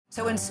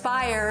So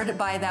inspired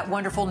by that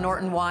wonderful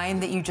Norton wine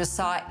that you just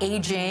saw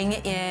aging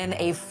in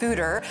a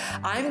foeder,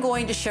 I'm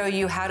going to show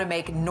you how to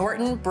make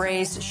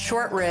Norton-Braised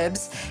short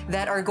ribs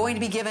that are going to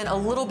be given a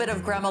little bit of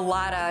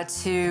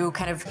Gremolata to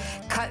kind of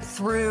cut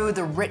through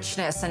the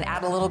richness and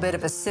add a little bit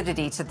of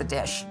acidity to the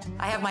dish.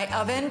 I have my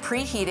oven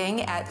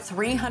preheating at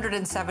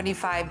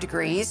 375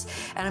 degrees,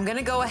 and I'm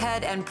gonna go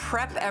ahead and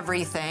prep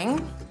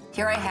everything.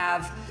 Here I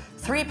have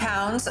 3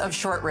 pounds of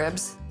short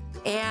ribs,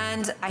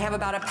 and I have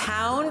about 1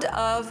 pound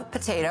of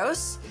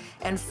potatoes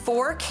and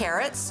 4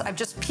 carrots. I've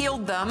just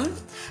peeled them.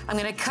 I'm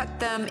gonna cut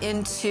them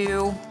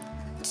into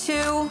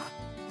 2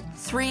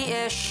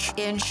 3-ish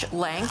inch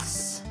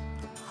lengths.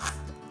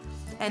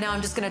 And now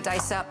I'm just gonna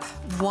dice up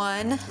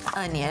 1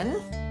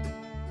 onion.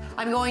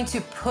 I'm going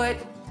to put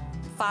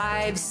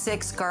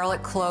 5-6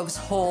 garlic cloves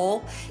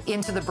whole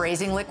into the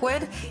braising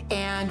liquid.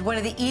 And one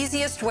of the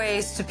easiest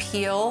ways to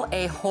peel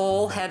a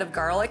whole head of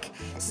garlic,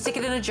 stick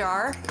it in a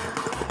jar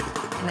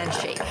and then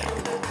shake.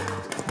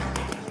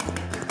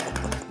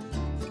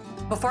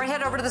 Before I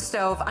head over to the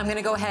stove, I'm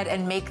gonna go ahead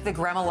and make the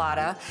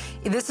Gremolata.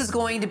 This is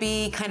going to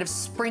be kind of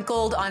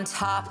sprinkled on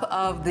top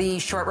of the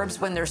short ribs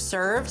when they're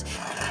served.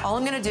 All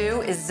I'm gonna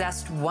do is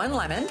zest 1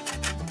 lemon,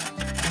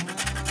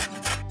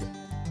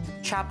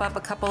 chop up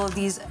a couple of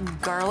these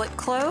garlic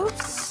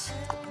cloves,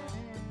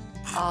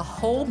 a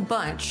whole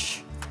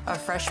bunch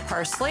of fresh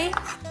parsley.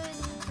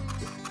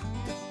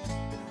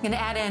 I'm gonna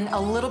add in a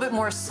little bit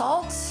more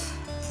salt.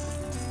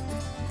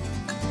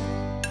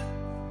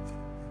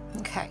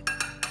 Okay.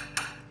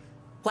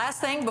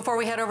 Last thing, before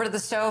we head over to the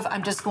stove,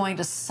 I'm just going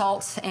to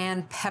salt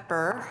and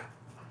pepper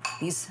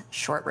these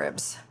short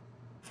ribs.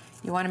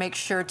 You want to make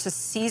sure to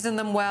season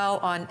them well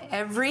on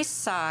every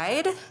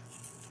side.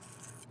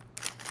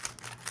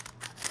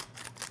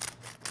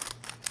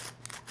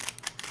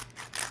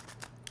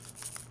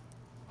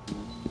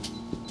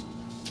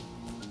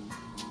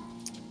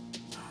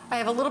 I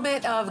have a little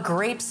bit of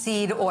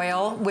grapeseed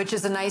oil, which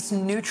is a nice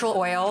neutral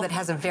oil that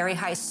has a very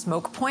high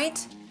smoke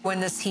point. When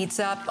this heats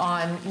up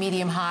on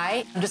medium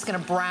high, I'm just gonna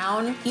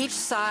brown each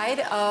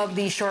side of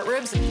the short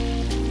ribs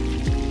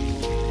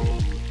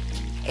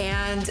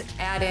and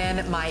add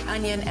in my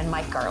onion and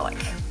my garlic.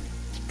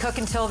 Cook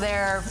until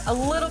they're a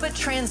little bit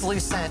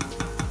translucent.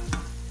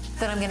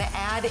 Then I'm gonna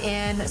add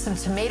in some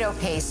tomato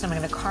paste. I'm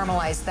gonna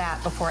caramelize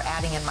that before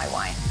adding in my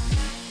wine.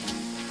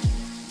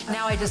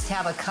 Now I just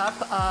have a cup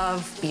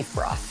of beef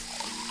broth.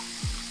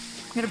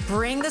 I'm gonna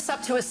bring this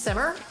up to a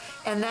simmer,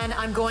 and then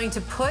I'm going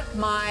to put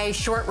my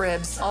short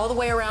ribs all the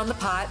way around the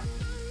pot,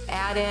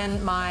 add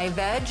in my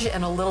veg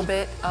and a little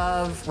bit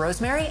of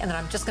rosemary, and then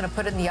I'm just gonna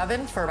put it in the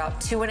oven for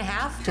about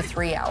 2.5 to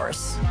 3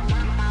 hours.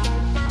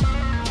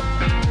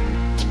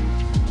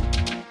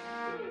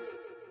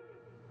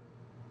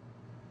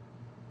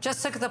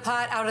 Just took the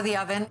pot out of the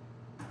oven,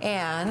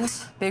 and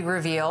big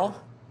reveal.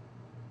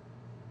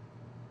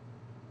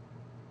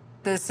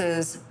 This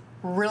is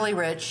really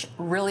rich,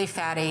 really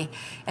fatty,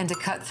 and to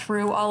cut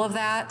through all of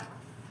that,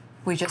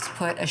 we just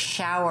put a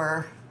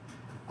shower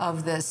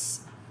of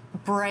this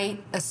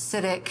bright,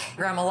 acidic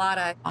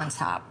Gremolata on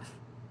top.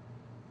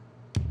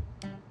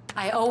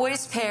 I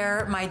always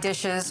pair my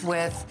dishes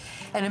with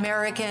an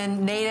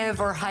American native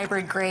or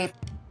hybrid grape.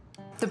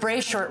 The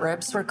braised short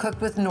ribs were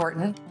cooked with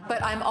Norton,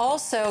 but I'm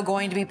also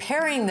going to be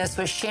pairing this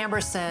with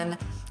Chambourcin,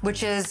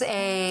 which is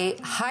a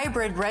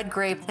hybrid red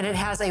grape, and it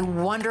has a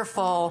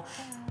wonderful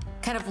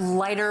kind of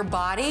lighter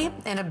body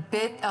and a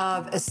bit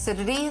of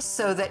acidity,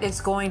 so that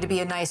it's going to be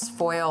a nice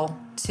foil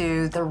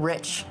to the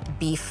rich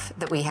beef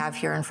that we have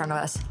here in front of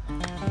us.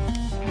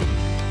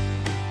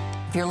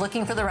 If you're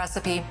looking for the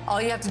recipe,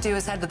 all you have to do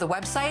is head to the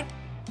website.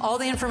 All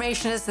the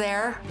information is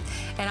there,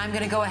 and I'm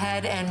gonna go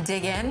ahead and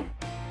dig in.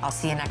 I'll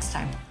see you next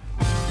time.